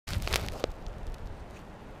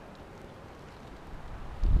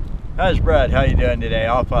How's Brad? How you doing today?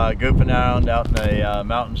 Off goofing around out in the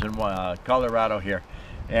mountains in Colorado here.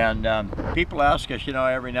 And people ask us, you know,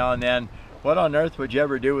 every now and then, what on earth would you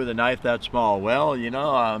ever do with a knife that small? Well, you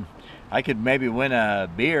know, I could maybe win a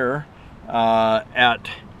beer at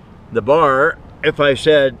the bar if I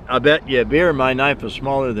said, I bet you a beer my knife is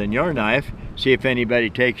smaller than your knife. See if anybody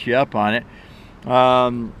takes you up on it.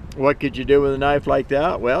 What could you do with a knife like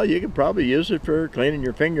that? Well, you could probably use it for cleaning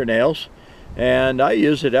your fingernails. And I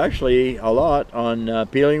use it actually a lot on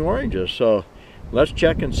peeling oranges. So let's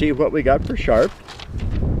check and see what we got for sharp.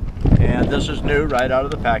 And this is new right out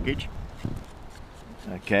of the package.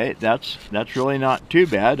 Okay, that's really not too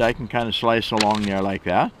bad. I can kind of slice along there like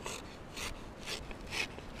that.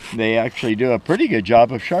 They actually do a pretty good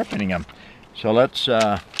job of sharpening them. So let's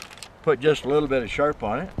put just a little bit of sharp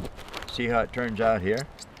on it. See how it turns out here.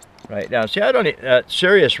 Right now, see, I don't need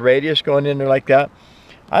serious radius going in there like that.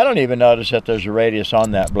 I don't even notice that there's a radius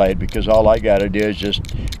on that blade, because all I got to do is just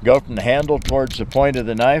go from the handle towards the point of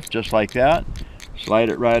the knife, just like that. Slide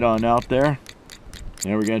it right on out there.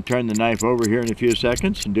 And we're going to turn the knife over here in a few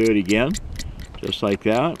seconds and do it again, just like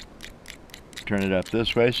that. Turn it up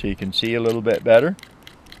this way so you can see a little bit better.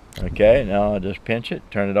 Okay, now I'll just pinch it,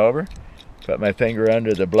 turn it over, put my finger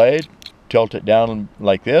under the blade, tilt it down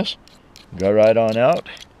like this, go right on out,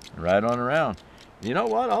 right on around. You know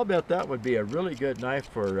what? I'll bet that would be a really good knife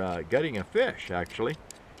for gutting a fish, actually.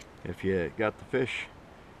 If you got the fish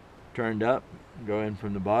turned up, go in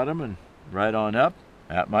from the bottom and right on up,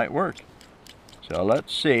 that might work. So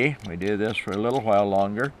let's see. We do this for a little while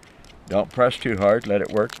longer. Don't press too hard, let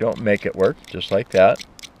it work. Don't make it work, just like that.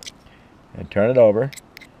 And turn it over.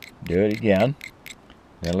 Do it again.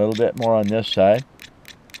 And a little bit more on this side.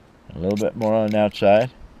 A little bit more on that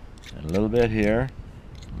side. And a little bit here.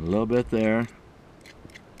 A little bit there.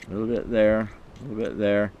 A little bit there, a little bit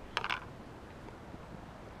there.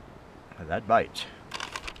 That bites.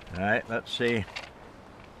 All right, let's see.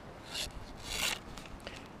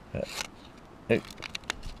 And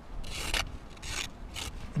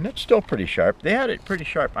it's still pretty sharp. They had it pretty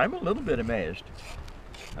sharp. I'm a little bit amazed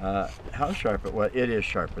how sharp it was. It is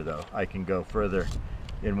sharper though. I can go further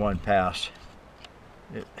in one pass.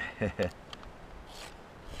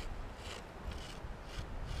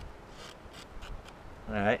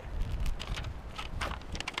 Alright,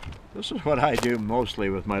 this is what I do mostly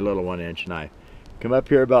with my little 1-inch knife. Come up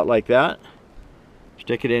here about like that,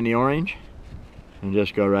 stick it in the orange, and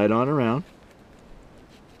just go right on around.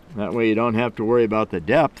 That way you don't have to worry about the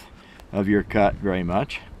depth of your cut very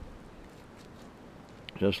much.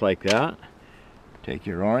 Just like that. Take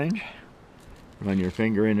your orange, run your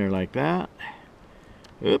finger in there like that.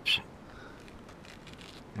 Oops.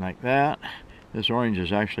 Like that. This orange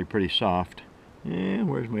is actually pretty soft. Yeah,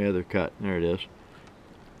 where's my other cut? There it is.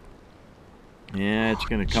 Yeah, it's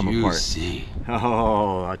going to come Juicy. apart.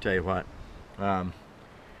 Oh, I'll tell you what.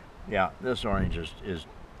 Yeah, this orange is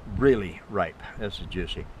really ripe. This is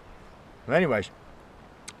juicy. But anyways,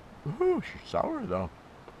 woohoo, she's sour though.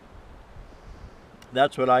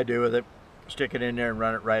 That's what I do with it. Stick it in there and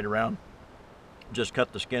run it right around. Just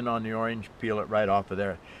cut the skin on the orange, peel it right off of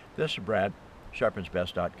there. This is Brad,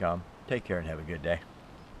 sharpensbest.com. Take care and have a good day.